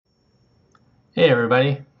Hey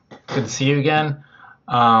everybody, good to see you again.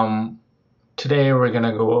 Um, Today we're going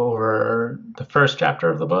to go over the first chapter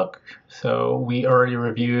of the book. So we already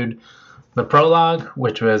reviewed the prologue,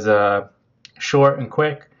 which was short and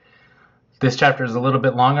quick. This chapter is a little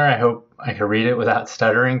bit longer. I hope I can read it without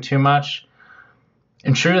stuttering too much.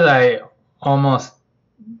 In truth, I almost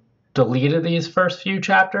deleted these first few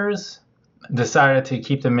chapters, decided to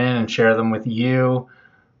keep them in and share them with you,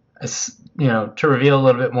 to reveal a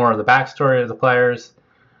little bit more of the backstory of the players.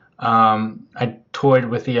 I toyed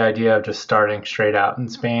with the idea of just starting straight out in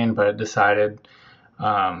Spain, but I decided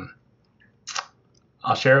I'll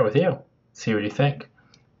share it with you, see what you think.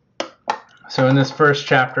 So in this first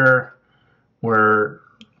chapter, we're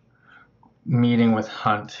meeting with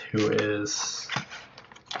Hunt, who is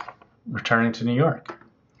returning to New York,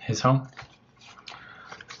 his home.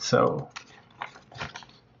 So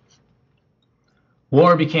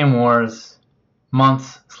war became wars,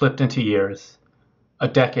 months slipped into years, a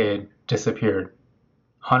decade disappeared.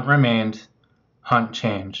 Hunt remained, Hunt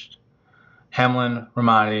changed. Hemlin,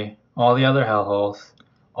 Ramadi, all the other hellholes,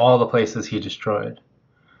 all the places he destroyed.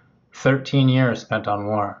 13 years spent on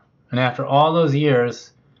war, and after all those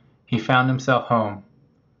years, he found himself home.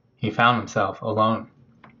 He found himself alone.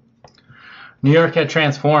 New York had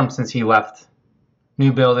transformed since he left.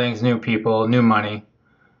 New buildings, new people, new money.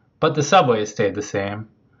 But the subways stayed the same.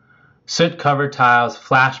 Soot-covered tiles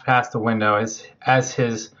flashed past the window as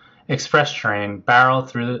his express train barreled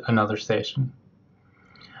through another station.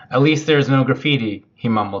 At least there's no graffiti, he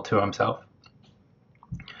mumbled to himself.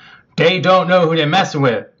 They don't know who they're messing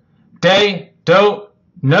with. They don't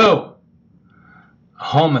know. A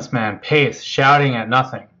homeless man paced, shouting at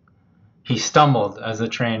nothing. He stumbled as the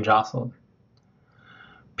train jostled.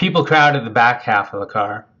 People crowded the back half of the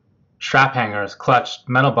car. Strap hangers clutched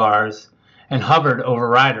metal bars and hovered over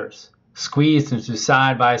riders, squeezed into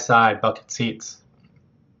side-by-side bucket seats.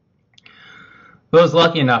 Those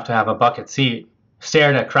lucky enough to have a bucket seat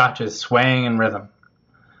stared at crotches swaying in rhythm.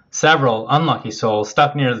 Several unlucky souls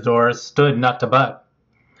stuck near the doors stood nut to butt.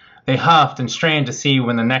 They huffed and strained to see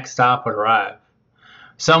when the next stop would arrive.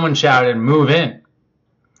 Someone shouted, "Move in!"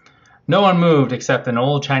 No one moved except an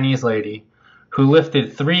old Chinese lady who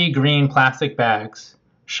lifted 3 green plastic bags,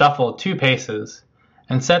 shuffled 2 paces,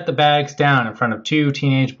 and set the bags down in front of 2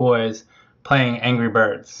 teenage boys playing Angry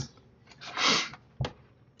Birds.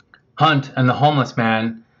 Hunt and the homeless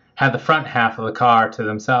man had the front half of the car to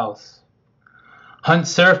themselves. Hunt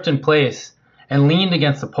surfed in place and leaned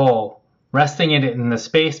against the pole, resting it in the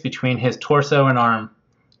space between his torso and arm,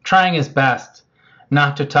 trying his best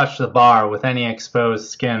not to touch the bar with any exposed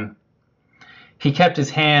skin. He kept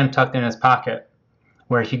his hand tucked in his pocket,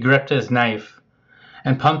 where he gripped his knife,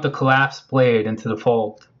 and pumped the collapsed blade into the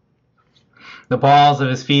fold. The balls of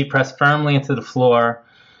his feet pressed firmly into the floor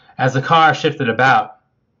as the car shifted about.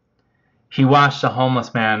 He watched the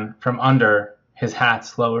homeless man from under his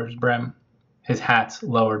hat's lowered brim.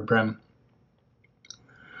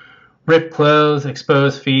 Ripped clothes,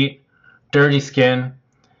 exposed feet, dirty skin.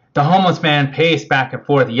 The homeless man paced back and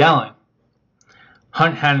forth, yelling.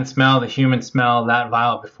 Hunt hadn't smelled a human smell that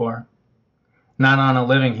vile before. Not on a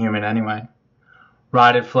living human, anyway.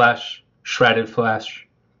 Rotted flesh, shredded flesh,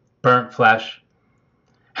 burnt flesh,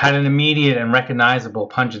 had an immediate and recognizable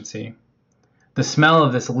pungency. The smell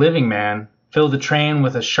of this living man filled the train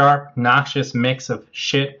with a sharp, noxious mix of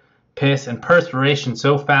shit, piss, and perspiration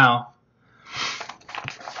so foul,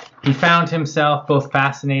 he found himself both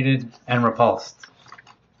fascinated and repulsed.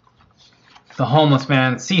 The homeless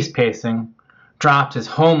man ceased pacing, dropped his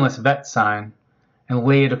homeless vet sign, and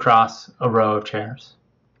laid across a row of chairs.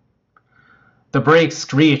 The brakes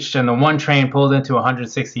screeched and the one train pulled into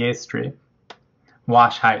 168th Street,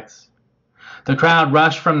 Wash Heights. The crowd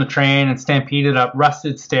rushed from the train and stampeded up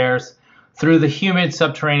rusted stairs through the humid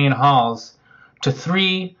subterranean halls to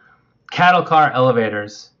 3 cattle car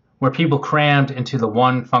elevators where people crammed into the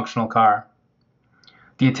one functional car.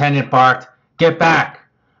 The attendant barked, "Get back!"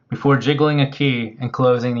 before jiggling a key and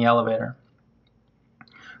closing the elevator.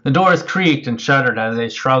 The doors creaked and shuddered as they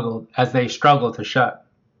struggled to shut.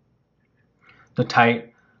 The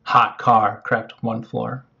tight, hot car crept 1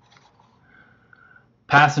 floor.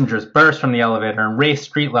 Passengers burst from the elevator and raced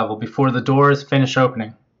street level before the doors finished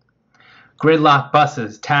opening. Gridlocked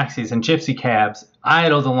buses, taxis, and gypsy cabs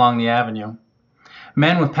idled along the avenue.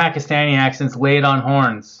 Men with Pakistani accents laid on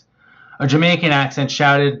horns. A Jamaican accent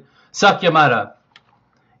shouted, "Suck ya mudda."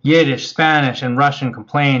 Yiddish, Spanish, and Russian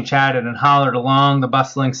complained, chatted, and hollered along the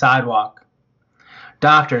bustling sidewalk.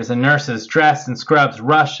 Doctors and nurses dressed in scrubs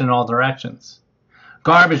rushed in all directions.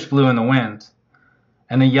 Garbage flew in the wind,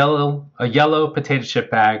 and a yellow potato chip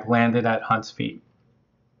bag landed at Hunt's feet.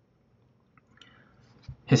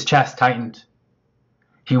 His chest tightened.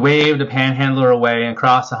 He waved a panhandler away and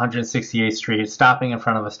crossed 168th Street, stopping in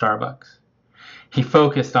front of a Starbucks. He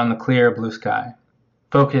focused on the clear blue sky,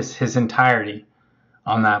 focused his entirety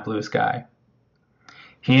on that blue sky.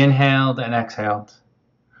 He inhaled and exhaled,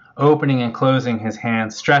 opening and closing his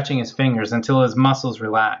hands, stretching his fingers until his muscles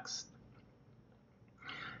relaxed.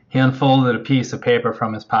 He unfolded a piece of paper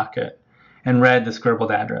from his pocket and read the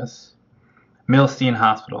scribbled address. Milstein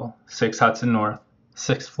Hospital, 6 Hudson North,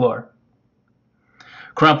 6th floor.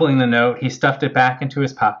 Crumpling the note, he stuffed it back into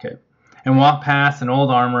his pocket and walked past an old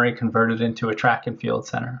armory converted into a track and field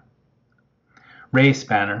center. Race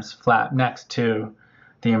banners flapped next to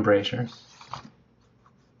the embrasures.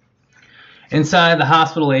 Inside the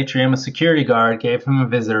hospital atrium, a security guard gave him a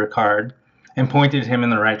visitor card and pointed him in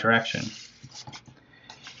the right direction.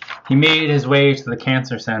 He made his way to the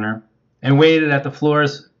cancer center and waited as the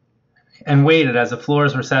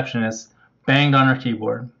floor's receptionist banged on her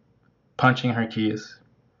keyboard, punching her keys.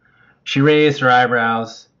 She raised her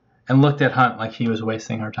eyebrows and looked at Hunt like he was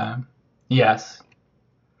wasting her time. Yes.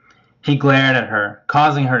 He glared at her,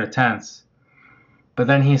 causing her to tense, but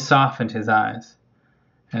then he softened his eyes,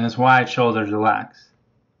 and his wide shoulders relaxed.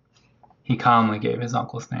 He calmly gave his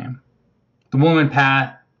uncle's name. The woman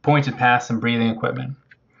pointed past some breathing equipment.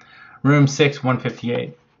 Room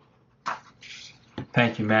 6158.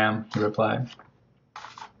 Thank you, ma'am, he replied.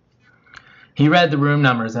 He read the room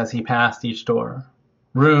numbers as he passed each door.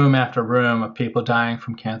 Room after room of people dying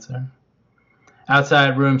from cancer.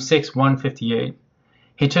 Outside room 6158,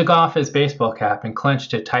 he took off his baseball cap and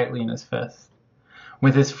clenched it tightly in his fist.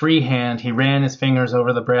 With his free hand, he ran his fingers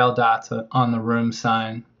over the braille dots on the room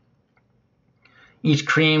sign. Each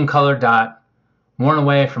cream-colored dot, worn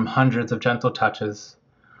away from hundreds of gentle touches,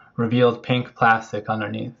 revealed pink plastic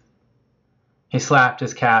underneath. He slapped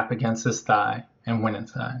his cap against his thigh and went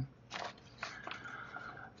inside.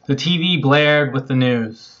 The TV blared with the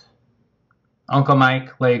news. Uncle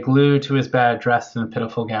Mike lay glued to his bed dressed in a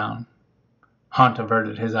pitiful gown. Hunt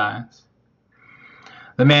averted his eyes.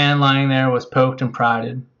 The man lying there was poked and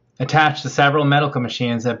prodded, attached to several medical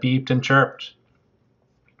machines that beeped and chirped.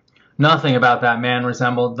 Nothing about that man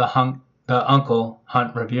resembled the uncle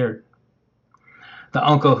Hunt revered. The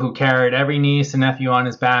uncle who carried every niece and nephew on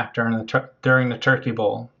his back during the turkey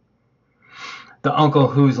bowl. The uncle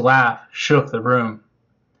whose laugh shook the room.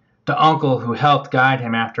 The uncle who helped guide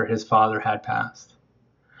him after his father had passed.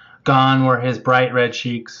 Gone were his bright red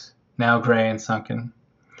cheeks, now gray and sunken.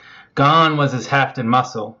 Gone was his heft and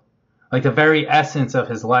muscle, like the very essence of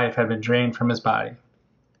his life had been drained from his body.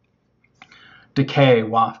 Decay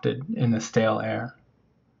wafted in the stale air.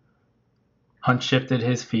 Hunt shifted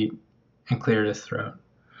his feet and cleared his throat.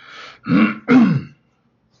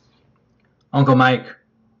 Uncle Mike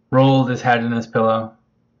rolled his head in his pillow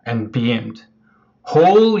and beamed.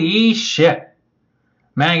 Holy shit!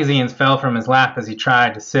 Magazines fell from his lap as he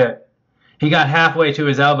tried to sit. He got halfway to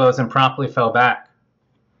his elbows and promptly fell back.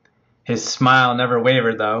 His smile never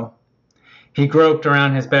wavered, though. He groped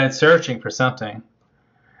around his bed, searching for something.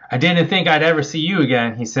 I didn't think I'd ever see you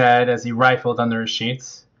again, he said as he rifled under his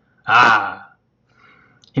sheets. Ah!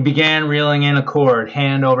 He began reeling in a cord,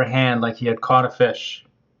 hand over hand, like he had caught a fish.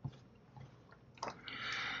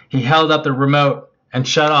 He held up the remote and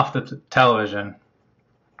shut off the television.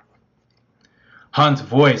 Hunt's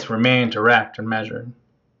voice remained direct and measured,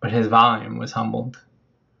 but his volume was humbled.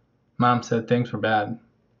 Mom said things were bad.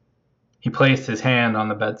 He placed his hand on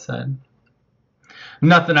the bedside.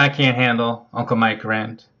 Nothing I can't handle, Uncle Mike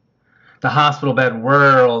grinned. The hospital bed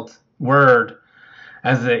whirred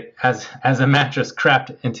as a mattress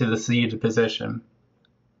crept into the seated position.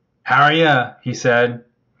 How are ya? He said.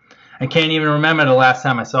 I can't even remember the last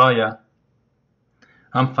time I saw ya.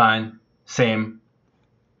 I'm fine. Same.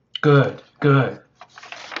 Good, good.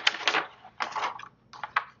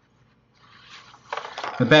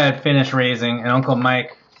 The bed finished raising, and Uncle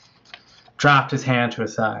Mike dropped his hand to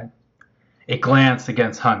his side. It glanced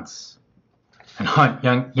against Hunt's, and Hunt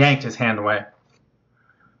yanked his hand away.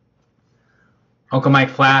 Uncle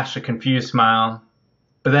Mike flashed a confused smile,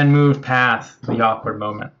 but then moved past the awkward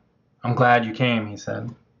moment. I'm glad you came, he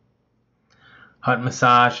said. Hunt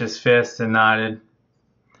massaged his fist and nodded.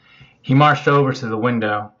 He marched over to the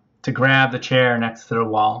window to grab the chair next to the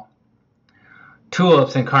wall.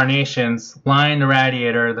 Tulips and carnations lined the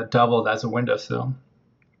radiator that doubled as a windowsill.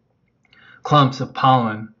 Clumps of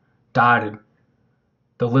pollen dotted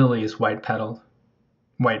the lilies' white petals.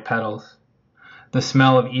 The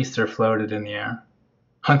smell of Easter floated in the air.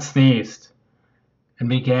 Hunt sneezed and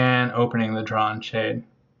began opening the drawn shade.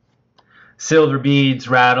 Silver beads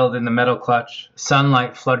rattled in the metal clutch.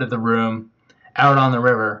 Sunlight flooded the room. Out on the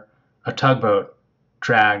river, a tugboat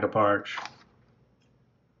dragged a barge.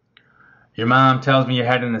 Your mom tells me you're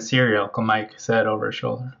heading to Syria, Uncle Mike said over his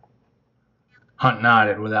shoulder. Hunt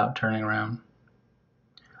nodded without turning around.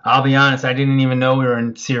 I'll be honest, I didn't even know we were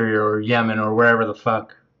in Syria or Yemen or wherever the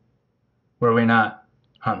fuck. Were we not?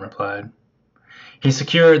 Hunt replied. He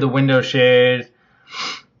secured the window shade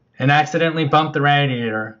and accidentally bumped the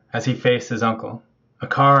radiator as he faced his uncle. A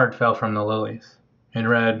card fell from the lilies. It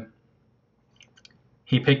read.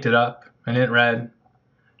 He picked it up, and it read,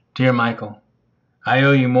 Dear Michael, I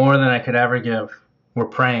owe you more than I could ever give. We're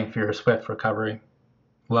praying for your swift recovery.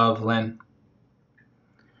 Love, Lynn.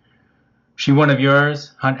 She one of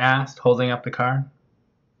yours? Hunt asked, holding up the card.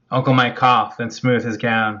 Uncle Mike coughed and smoothed his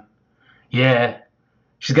gown. Yeah,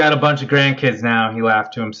 she's got a bunch of grandkids now, he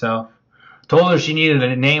laughed to himself. Told her she needed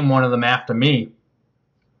to name one of them after me.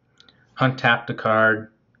 Hunt tapped the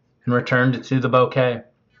card and returned it to the bouquet.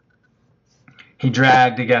 He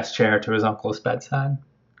dragged a guest chair to his uncle's bedside.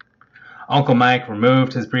 Uncle Mike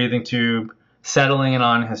removed his breathing tube, settling it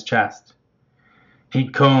on his chest.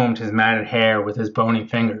 He'd combed his matted hair with his bony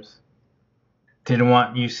fingers. Didn't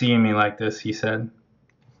want you seeing me like this, he said.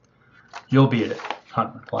 You'll beat it,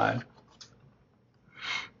 Hunt replied.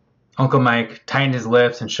 Uncle Mike tightened his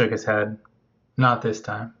lips and shook his head. Not this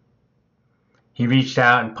time. He reached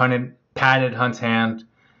out and patted Hunt's hand,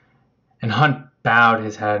 and Hunt bowed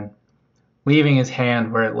his head, leaving his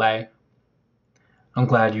hand where it lay. I'm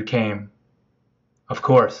glad you came. Of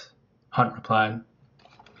course, Hunt replied.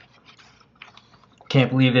 Can't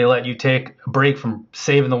believe they let you take a break from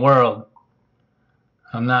saving the world.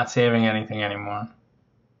 I'm not saving anything anymore.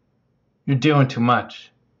 You're doing too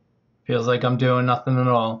much. Feels like I'm doing nothing at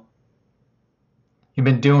all. You've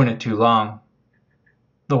been doing it too long.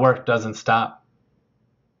 The work doesn't stop.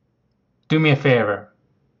 Do me a favor.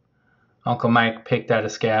 Uncle Mike picked at a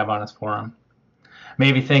scab on his forearm.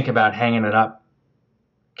 Maybe think about hanging it up.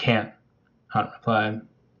 Can't, Hunt replied.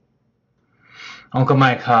 Uncle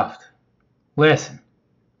Mike huffed. Listen,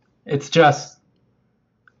 it's just,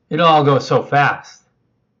 it all goes so fast.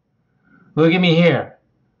 Look at me here,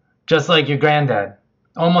 just like your granddad.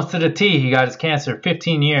 Almost to the T, he got his cancer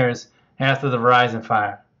 15 years after the Verizon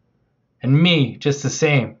fire. And me, just the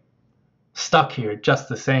same. Stuck here, just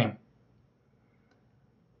the same.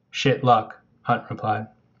 Shit luck, Hunt replied.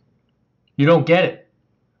 You don't get it.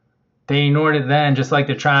 They ignored it then, just like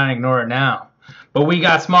they're trying to ignore it now. But we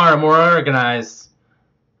got smarter, more organized.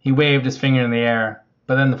 He waved his finger in the air,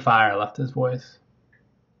 but then the fire left his voice.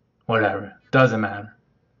 Whatever, doesn't matter.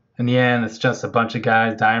 In the end, it's just a bunch of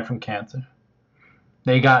guys dying from cancer.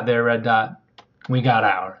 They got their red dot. We got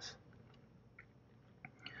ours.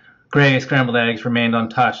 Gray scrambled eggs remained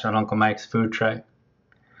untouched on Uncle Mike's food tray.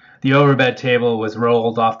 The overbed table was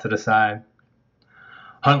rolled off to the side.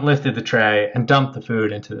 Hunt lifted the tray and dumped the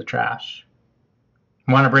food into the trash.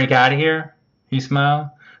 Want to break out of here? He smiled.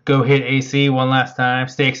 Go hit AC one last time,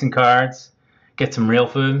 steaks and cards, get some real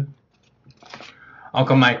food.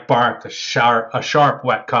 Uncle Mike barked a sharp,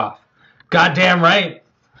 wet cough. Goddamn right.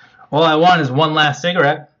 All I want is one last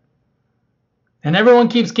cigarette. And everyone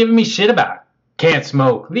keeps giving me shit about it. Can't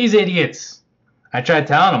smoke. These idiots. I tried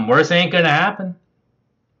telling them, worse ain't gonna happen.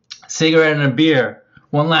 Cigarette and a beer.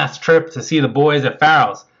 One last trip to see the boys at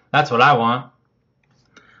Farrell's. That's what I want.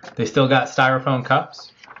 They still got styrofoam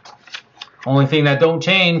cups? Only thing that don't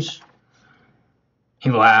change. He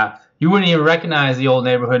laughed. You wouldn't even recognize the old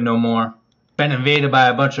neighborhood no more. Been invaded by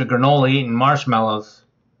a bunch of granola eating marshmallows.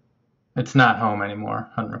 It's not home anymore,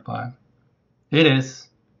 Hunt replied. It is.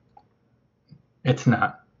 It's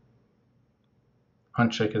not.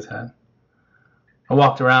 Hunt shook his head. I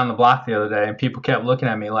walked around the block the other day and people kept looking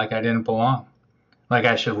at me like I didn't belong. Like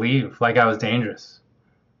I should leave, like I was dangerous.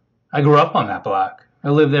 I grew up on that block. I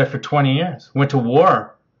lived there for 20 years. Went to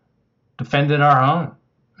war. Defended our home.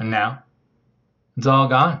 And now, it's all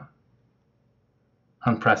gone.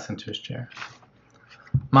 Hunt pressed into his chair.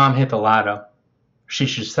 Mom hit the lotto. She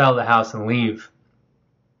should sell the house and leave.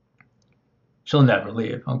 She'll never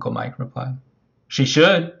leave, Uncle Mike replied. She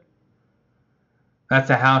should. That's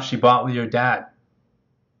the house she bought with your dad.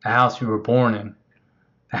 The house you were born in.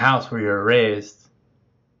 The house where you were raised.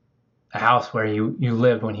 The house where you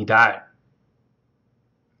lived when he died.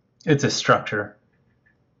 It's a structure.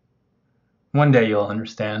 One day you'll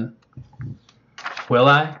understand. Will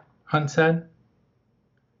I? Hunt said.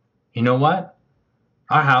 You know what?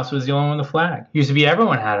 Our house was the only one with a flag. Used to be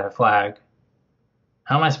everyone had a flag.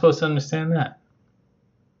 How am I supposed to understand that?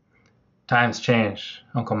 Times change,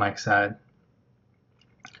 Uncle Mike sighed.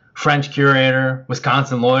 French curator,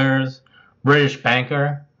 Wisconsin lawyers, British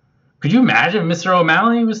banker. Could you imagine if Mr.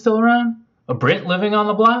 O'Malley was still around? A Brit living on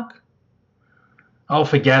the block? Oh,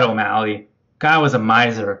 forget O'Malley. Guy was a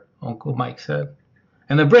miser, Uncle Mike said.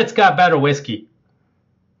 And the Brits got better whiskey.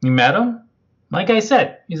 You met him? Like I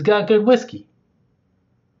said, he's got good whiskey.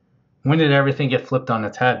 When did everything get flipped on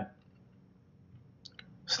its head?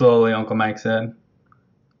 Slowly, Uncle Mike said.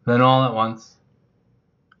 Then all at once.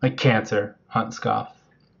 Like cancer, Hunt scoffed.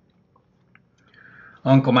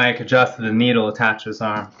 Uncle Mike adjusted the needle attached to his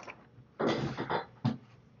arm.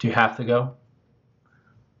 Do you have to go?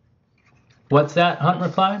 What's that? Hunt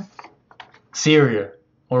replied. Syria,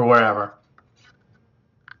 or wherever.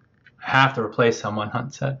 I have to replace someone,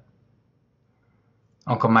 Hunt said.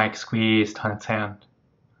 Uncle Mike squeezed Hunt's hand.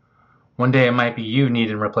 One day it might be you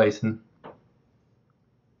needing replacing.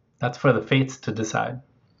 That's for the fates to decide.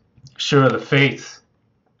 Sure, the fates.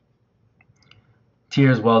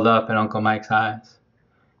 Tears welled up in Uncle Mike's eyes.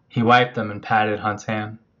 He wiped them and patted Hunt's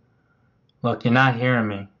hand. Look, you're not hearing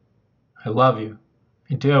me. I love you.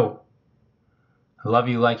 I do. I love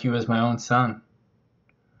you like you was my own son.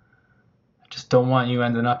 I just don't want you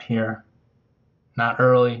ending up here. Not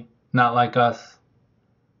early, not like us.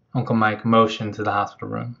 Uncle Mike motioned to the hospital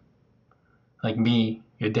room. Like me,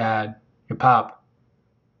 your dad, your pop.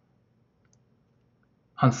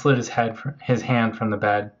 Hunt slid his hand from the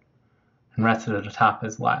bed and rested it atop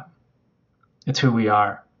his lap. It's who we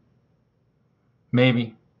are.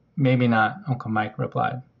 Maybe, maybe not, Uncle Mike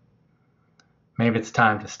replied. Maybe it's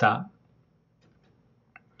time to stop.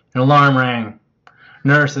 An alarm rang.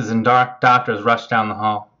 Nurses and doctors rushed down the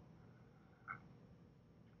hall.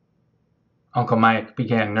 Uncle Mike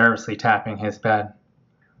began nervously tapping his bed.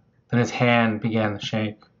 Then his hand began to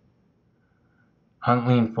shake. Hunt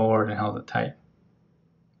leaned forward and held it tight.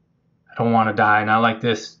 I don't want to die, not like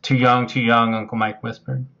this. Too young, Uncle Mike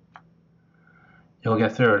whispered. You'll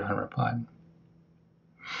get through it, Hunt replied.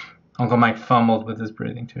 Uncle Mike fumbled with his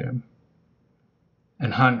breathing tube,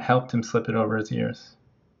 and Hunt helped him slip it over his ears.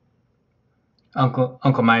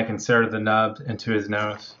 Uncle Mike inserted the nub into his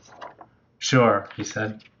nose. Sure, he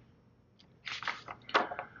said.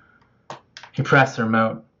 He pressed the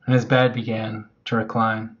remote, and his bed began to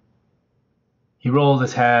recline. He rolled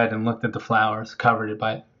his head and looked at the flowers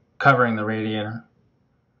covering the radiator.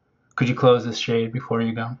 Could you close this shade before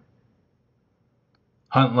you go?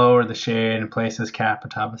 Hunt lowered the shade and placed his cap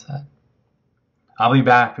atop his head. I'll be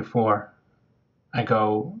back before I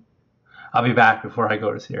go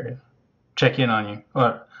to Syria. Check in on you.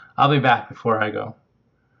 Or I'll be back before I go.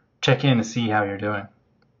 Check in to see how you're doing.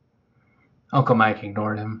 Uncle Mike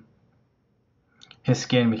ignored him. His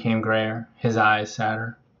skin became grayer, his eyes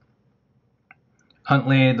sadder. Hunt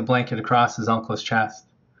laid the blanket across his uncle's chest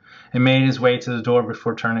and made his way to the door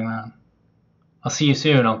before turning around. I'll see you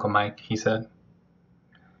soon, Uncle Mike, he said.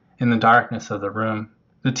 In the darkness of the room,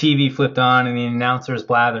 the TV flipped on and the announcers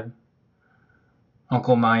blathered.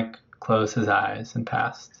 Uncle Mike closed his eyes and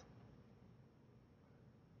passed.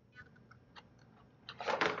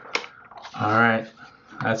 All right,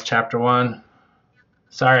 that's chapter 1.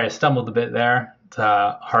 Sorry, I stumbled a bit there. It's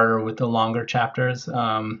harder with the longer chapters.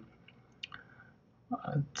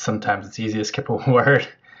 Sometimes it's easy to skip a word.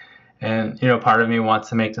 And, part of me wants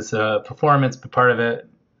to make this a performance, but part of it,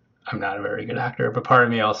 I'm not a very good actor, but part of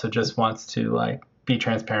me also just wants to, be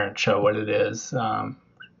transparent, show what it is,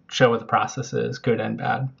 show what the process is, good and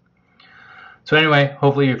bad. So anyway,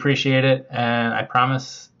 hopefully you appreciate it, and I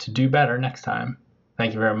promise to do better next time.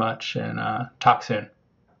 Thank you very much, and talk soon.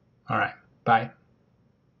 All right, bye.